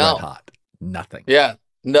 weeks of Red Hot. Nothing. Yeah.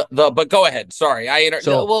 No, but go ahead. Sorry.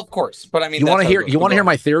 Well, of course. But I mean, you want to hear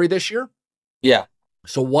my theory this year? Yeah.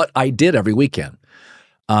 So what I did every weekend,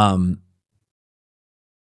 and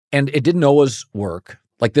it didn't always work.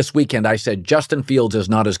 Like this weekend, I said, Justin Fields is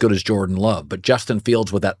not as good as Jordan Love, but Justin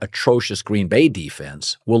Fields with that atrocious Green Bay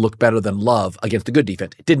defense will look better than Love against the good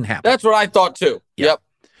defense. It didn't happen. That's what I thought too. Yeah. Yep.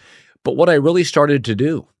 But what I really started to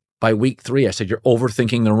do by week 3, I said, you're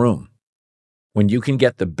overthinking the room. When you can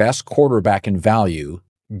get the best quarterback in value,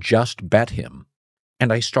 just bet him.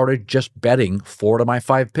 And I started just betting 4 to my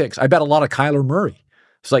 5 picks. I bet a lot of Kyler Murray.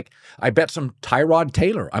 It's like, I bet some Tyrod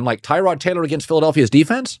Taylor. I'm like, Tyrod Taylor against Philadelphia's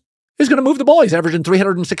defense? He's going to move the ball. He's averaging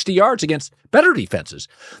 360 yards against better defenses.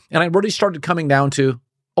 And I really started coming down to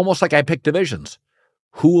almost like I picked divisions.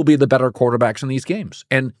 Who will be the better quarterbacks in these games?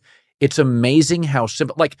 And it's amazing how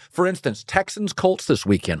simple. Like, for instance, Texans-Colts this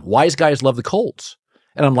weekend. Wise guys love the Colts.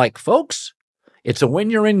 And I'm like, folks, it's a win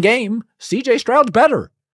you're in game. C.J. Stroud's better.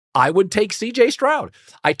 I would take C.J. Stroud.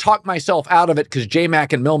 I talked myself out of it because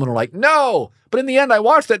J-Mac and Millman were like, no. But in the end, I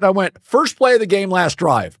watched it and I went, first play of the game last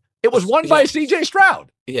drive. It was won by C.J.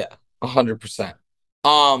 Stroud. Yeah, 100%.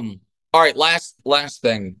 All right, last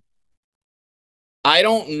thing. I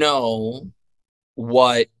don't know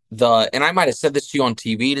what and I might have said this to you on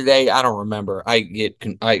TV today. I don't remember.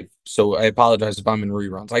 So I apologize if I'm in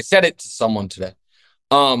reruns. I said it to someone today.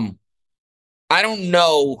 I don't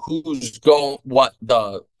know what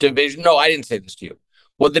the division. No, I didn't say this to you.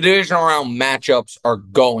 What the divisional round matchups are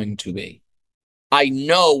going to be. I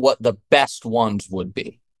know what the best ones would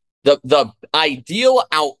be. The ideal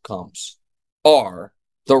outcomes are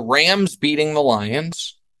the Rams beating the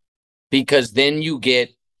Lions, because then you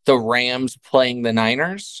get the Rams playing the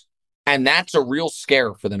Niners, and that's a real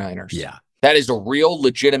scare for the Niners. Yeah. That is a real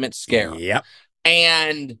legitimate scare. Yep.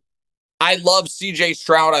 And I love C.J.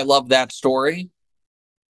 Stroud. I love that story.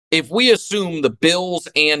 If we assume the Bills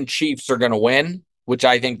and Chiefs are going to win, which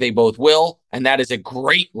I think they both will, and that is a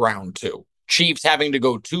great round 2. Chiefs having to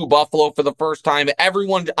go to Buffalo for the first time.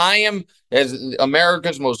 I am, as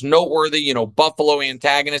America's most noteworthy, Buffalo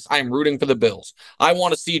antagonist, I'm rooting for the Bills. I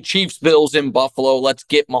want to see Chiefs-Bills in Buffalo. Let's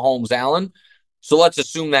get Mahomes Allen. So let's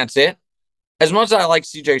assume that's it. As much as I like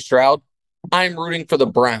C.J. Stroud, I'm rooting for the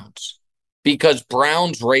Browns, because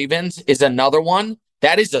Browns-Ravens is another one.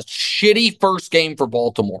 That is a shitty first game for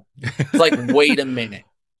Baltimore. It's like, wait a minute.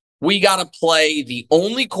 We got to play the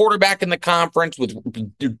only quarterback in the conference with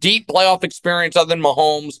deep playoff experience other than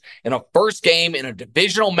Mahomes in a first game in a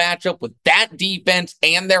divisional matchup with that defense,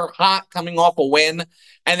 and they're hot coming off a win.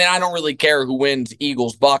 And then I don't really care who wins,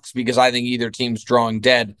 Eagles-Bucks, because I think either team's drawing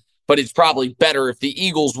dead. But it's probably better if the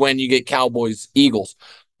Eagles win, you get Cowboys-Eagles.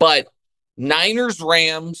 But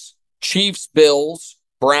Niners-Rams, Chiefs-Bills,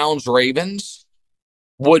 Browns-Ravens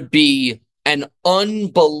would be an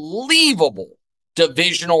unbelievable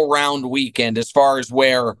divisional round weekend as far as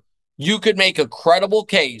where you could make a credible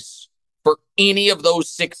case for any of those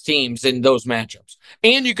 6 teams in those matchups.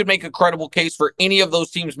 And you could make a credible case for any of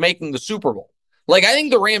those teams making the Super Bowl. Like, I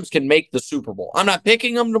think the Rams can make the Super Bowl. I'm not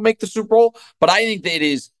picking them to make the Super Bowl, but I think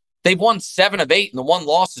that they've won 7 of 8, and the one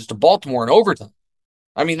loss is to Baltimore in overtime.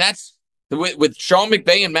 I mean, that's with Sean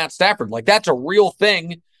McVay and Matt Stafford. Like, that's a real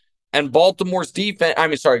thing. And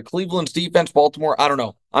Cleveland's defense, Baltimore, I don't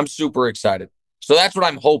know. I'm super excited. So that's what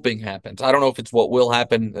I'm hoping happens. I don't know if it's what will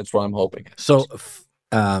happen. That's what I'm hoping. So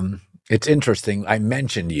it's interesting. I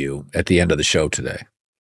mentioned you at the end of the show today.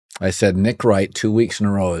 I said, Nick Wright, 2 weeks in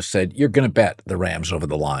a row, has said, you're going to bet the Rams over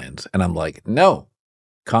the Lions. And I'm like, no,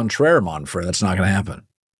 contraire, Monfred, that's not going to happen.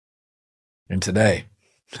 And today,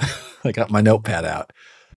 I got my notepad out.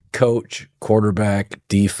 Coach, quarterback,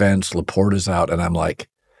 defense, Laporta's out. And I'm like,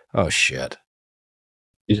 oh, shit.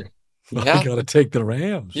 Yeah. I got to take the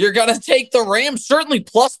Rams. You're going to take the Rams, certainly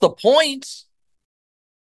plus the points.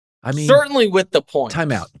 I mean, certainly with the points.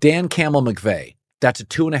 Timeout. Dan Campbell McVay. That's a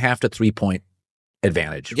 2.5 to 3 point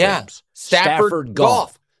advantage. Yeah. Rams. Stafford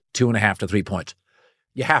Goff. 2.5 to 3 points.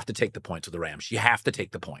 You have to take the points with the Rams. You have to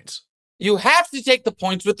take the points. You have to take the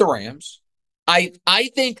points with the Rams. I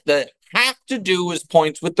think the have to do is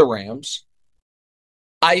points with the Rams.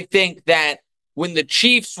 I think that when the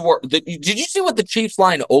Chiefs were, did you see what the Chiefs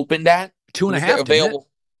line opened at? 2.5 available.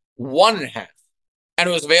 1.5. And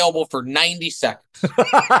it was available for 90 seconds.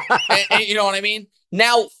 and you know what I mean?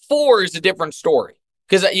 Now 4 is a different story.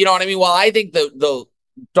 Because you know what I mean? While I think the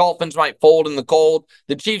Dolphins might fold in the cold,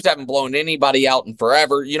 the Chiefs haven't blown anybody out in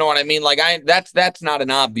forever. You know what I mean? Like that's not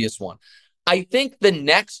an obvious one. I think the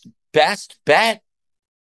next best bet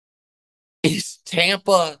is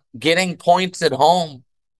Tampa getting points at home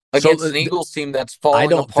against an Eagles team that's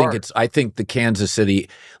falling apart. I think the Kansas City,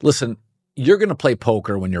 listen, you're going to play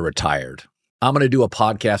poker when you're retired. I'm going to do a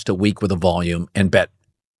podcast a week with a volume and bet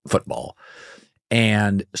football.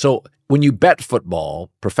 And so when you bet football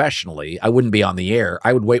professionally, I wouldn't be on the air.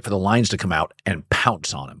 I would wait for the lines to come out and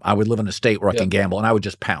pounce on them. I would live in a state where I can gamble, and I would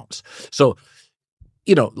just pounce. So,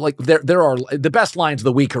 you know, like there are the best lines of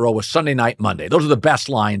the week are always Sunday night, Monday. Those are the best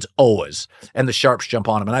lines always, and the sharps jump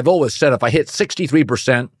on them. And I've always said if I hit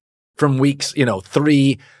 63% from weeks,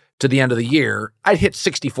 3 to the end of the year, I'd hit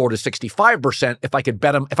 64 to 65% if I could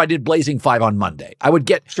bet them. If I did Blazing 5 on Monday, I would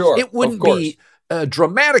get. Sure, it wouldn't be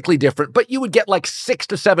dramatically different, but you would get like 6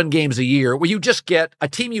 to 7 games a year where you just get a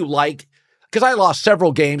team you like. Because I lost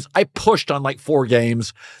several games. I pushed on like 4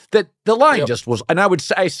 games that the line just was. And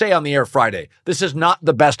I say on the air Friday, this is not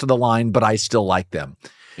the best of the line, but I still like them.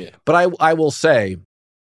 Yeah. But I will say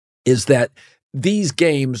is that these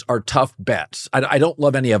games are tough bets. I don't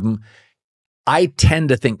love any of them. I tend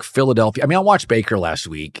to think Philadelphia. I mean, I watched Baker last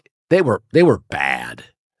week. They were bad.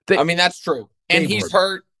 That's true. And he's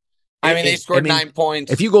hurt. They scored 9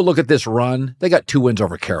 points. If you go look at this run, they got 2 wins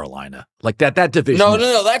over Carolina. Like that division.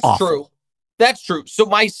 No, that's awful. True. That's true.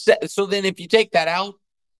 So then if you take that out,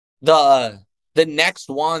 the next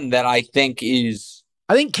one that I think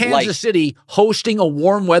Kansas City hosting a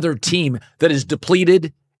warm weather team that is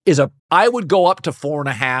depleted I would go up to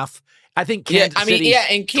 4.5. I think Kansas City,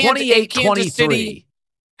 and 28-23.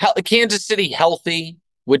 Kansas City healthy,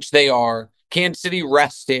 which they are. Kansas City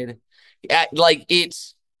rested.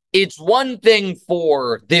 It's one thing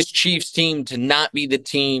for this Chiefs team to not be the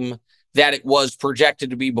team that it was projected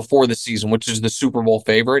to be before the season, which is the Super Bowl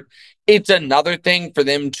favorite. It's another thing for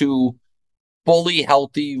them to fully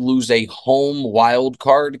healthy lose a home wild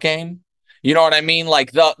card game. You know what I mean?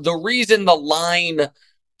 Like the reason the line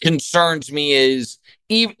concerns me is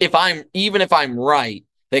even if I'm right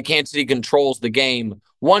that Kansas City controls the game,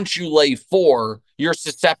 once you lay 4, you're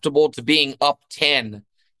susceptible to being up 10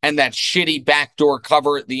 and that shitty backdoor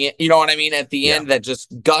cover at the end. You know what I mean? At the end that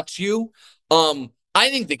just guts you. I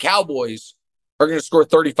think the Cowboys are going to score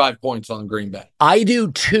 35 points on Green Bay. I do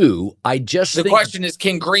too. The question is,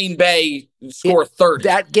 can Green Bay score 30?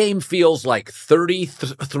 That game feels like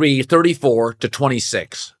 33, 34 to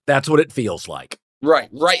 26. That's what it feels like. Right.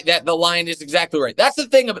 That the line is exactly right. That's the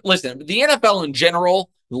thing. Listen, the NFL in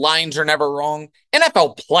general, lines are never wrong.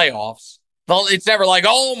 NFL playoffs, it's never like,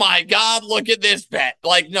 oh my God, look at this bet.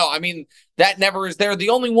 Like, no, that never is there.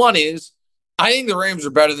 The only one is, I think the Rams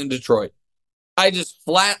are better than Detroit. I just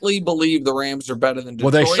flatly believe the Rams are better than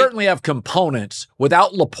Detroit. Well, they certainly have components.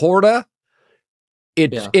 Without Laporta,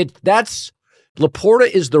 Laporta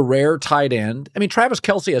is the rare tight end. Travis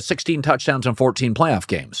Kelce has 16 touchdowns in 14 playoff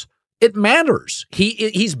games. It matters.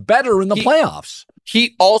 He's better in the playoffs.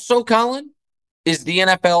 He also, Colin, is the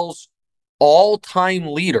NFL's all-time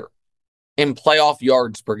leader in playoff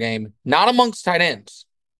yards per game, not amongst tight ends,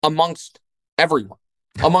 amongst everyone,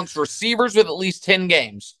 amongst receivers with at least 10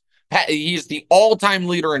 games. He's the all-time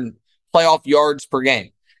leader in playoff yards per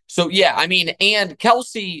game. So, yeah, I mean, and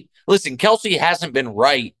Kelce hasn't been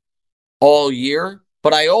right all year,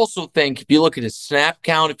 but I also think if you look at his snap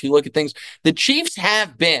count, if you look at things, the Chiefs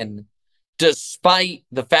have been, despite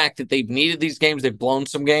the fact that they've needed these games, they've blown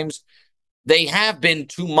some games, they have been,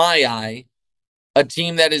 to my eye, a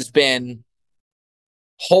team that has been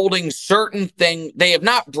holding certain things. They have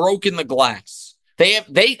not broken the glass.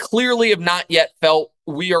 They clearly have not yet felt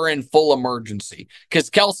we are in full emergency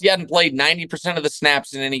because Kelce hadn't played 90% of the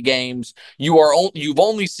snaps in any games. You've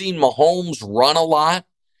only seen Mahomes run a lot,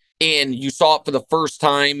 and you saw it for the first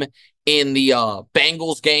time in the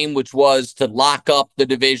Bengals game, which was to lock up the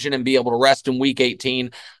division and be able to rest in Week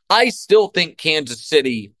 18. I still think Kansas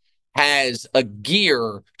City has a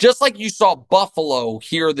gear, just like you saw Buffalo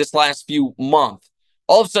here this last few months.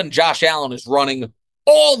 All of a sudden, Josh Allen is running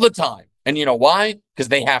all the time. And you know why? Because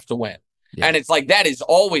they have to win. Yeah. And it's like that is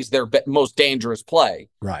always their most dangerous play.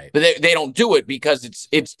 Right. But they don't do it because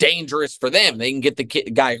it's dangerous for them. They can get the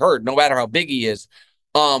guy hurt no matter how big he is.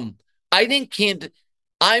 I think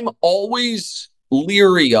I'm always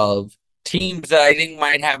leery of teams that I think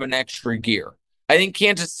might have an extra gear. I think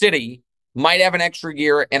Kansas City might have an extra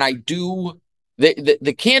gear, and I do.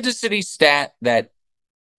 The Kansas City stat that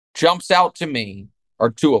jumps out to me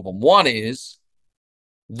are two of them. One is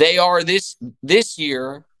they are this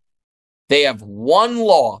year, they have one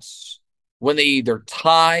loss when they either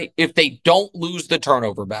tie, if they don't lose the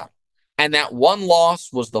turnover battle. And that one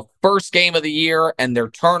loss was the first game of the year, and their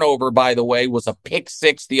turnover, by the way, was a pick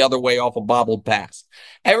six the other way off a bobbled pass.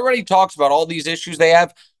 Everybody talks about all these issues they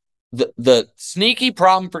have. The sneaky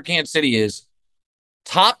problem for Kansas City is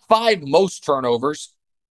top 5 most turnovers,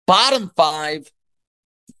 bottom 5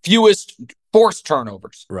 fewest forced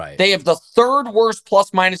turnovers. Right. They have the 3rd worst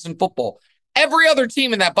plus minus in football. Every other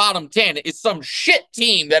team in that bottom 10 is some shit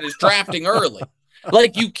team that is drafting early.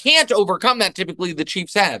 Like, you can't overcome that typically the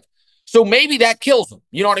Chiefs have. So maybe that kills them.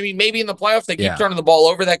 You know what I mean? Maybe in the playoffs they keep turning the ball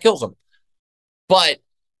over, that kills them. But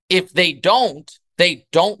if they don't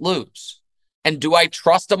lose. And do I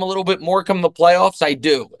trust them a little bit more come the playoffs? I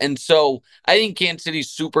do. And so I think Kansas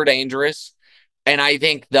City's super dangerous. And I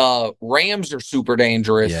think the Rams are super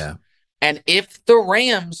dangerous. Yeah. And if the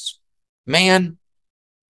Rams, man,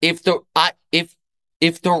 if the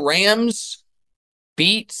Rams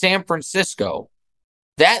beat San Francisco,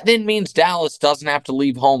 that then means Dallas doesn't have to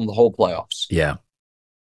leave home the whole playoffs. Yeah.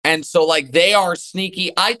 And so, like, they are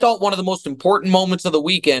sneaky. I thought one of the most important moments of the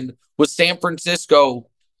weekend was San Francisco,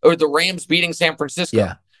 or the Rams beating San Francisco.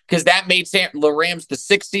 Yeah. Because that made the Rams the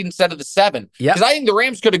 16 instead of the 7. Yeah. Because I think the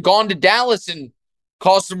Rams could have gone to Dallas and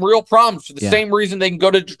caused some real problems for the same reason they can go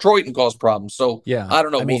to Detroit and cause problems. So, I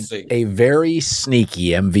don't know. We'll see. A very sneaky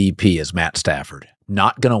MVP is Matt Stafford.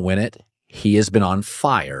 Not going to win it. He has been on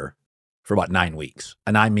fire for about 9 weeks.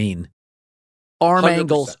 And I mean, arm 100%.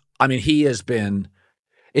 Angles. I mean, he has been,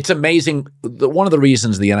 it's amazing. One of the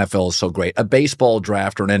reasons the NFL is so great, a baseball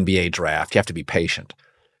draft or an NBA draft, you have to be patient.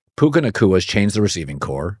 Puka Nacua has changed the receiving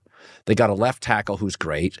core. They got a left tackle who's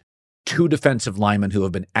great. 2 defensive linemen who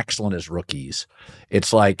have been excellent as rookies.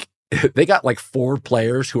 It's like they got like 4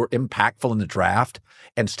 players who are impactful in the draft,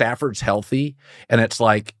 and Stafford's healthy. And it's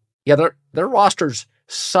like, their roster's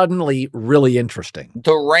suddenly really interesting.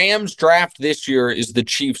 The Rams draft this year is the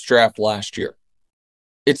Chiefs draft last year.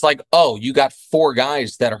 It's like, oh, you got 4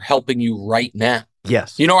 guys that are helping you right now.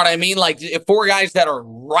 Yes. You know what I mean? Like 4 guys that are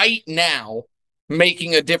right now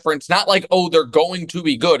making a difference. Not like, oh, they're going to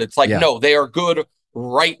be good. It's like, no, they are good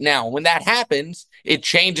right now. When that happens, it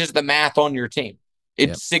changes the math on your team.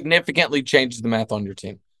 It significantly changes the math on your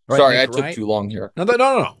team. Right, sorry, Nick, I took too long here. No.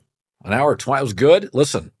 An hour 20 was good.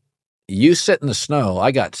 Listen, you sit in the snow.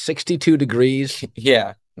 I got 62 degrees.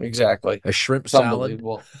 Yeah, exactly. A shrimp salad.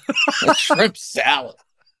 A shrimp salad.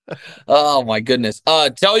 Oh my goodness.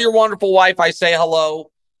 Tell your wonderful wife I say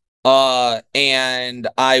hello. And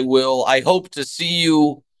I hope to see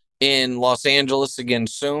you in Los Angeles again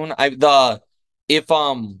soon. I gotta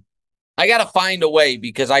find a way,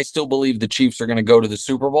 because I still believe the Chiefs are gonna go to the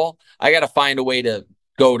Super Bowl. I gotta find a way to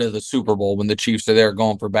go to the Super Bowl when the Chiefs are there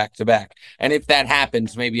going for back-to-back. And if that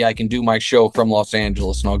happens, maybe I can do my show from Los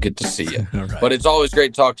Angeles and I'll get to see you. Right. But it's always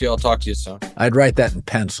great to talk to you. I'll talk to you soon. I'd write that in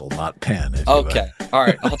pencil, not pen. Okay. All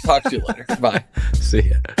right. I'll talk to you later. Bye.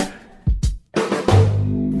 See ya.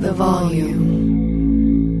 The Volume.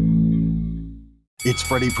 It's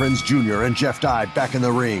Freddie Prinze Jr. and Jeff Dye back in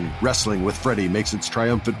the ring. Wrestling with Freddie makes its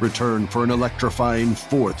triumphant return for an electrifying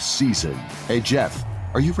 4th season. Hey, Jeff,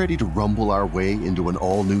 Are you ready to rumble our way into an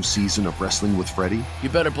all-new season of Wrestling with Freddie? You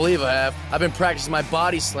better believe I have. I've been practicing my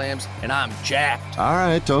body slams, and I'm jacked. All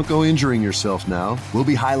right, don't go injuring yourself now. We'll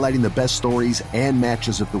be highlighting the best stories and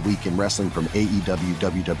matches of the week in wrestling from AEW,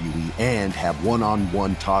 WWE, and have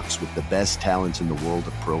one-on-one talks with the best talents in the world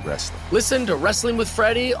of pro wrestling. Listen to Wrestling with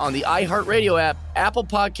Freddie on the iHeartRadio app, Apple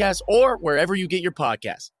Podcasts, or wherever you get your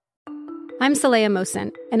podcasts. I'm Saleha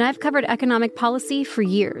Mohsen, and I've covered economic policy for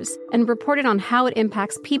years and reported on how it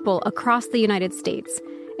impacts people across the United States.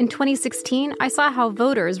 In 2016, I saw how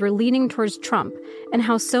voters were leaning towards Trump and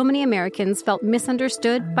how so many Americans felt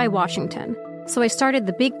misunderstood by Washington. So I started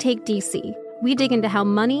The Big Take DC. We dig into how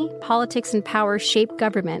money, politics, and power shape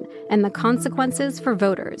government and the consequences for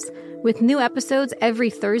voters. With new episodes every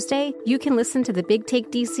Thursday, you can listen to The Big Take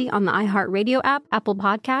DC on the iHeartRadio app, Apple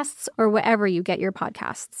Podcasts, or wherever you get your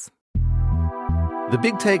podcasts. The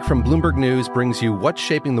Big Take from Bloomberg News brings you what's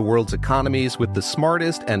shaping the world's economies with the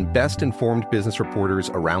smartest and best-informed business reporters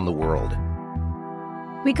around the world.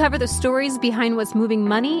 We cover the stories behind what's moving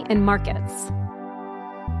money and markets.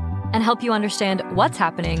 And help you understand what's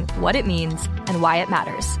happening, what it means, and why it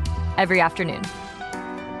matters. Every afternoon.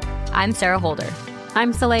 I'm Sarah Holder.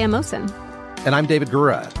 I'm Saleha Mohsen. And I'm David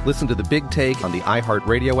Gura. Listen to The Big Take on the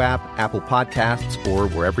iHeartRadio app, Apple Podcasts, or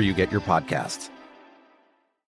wherever you get your podcasts.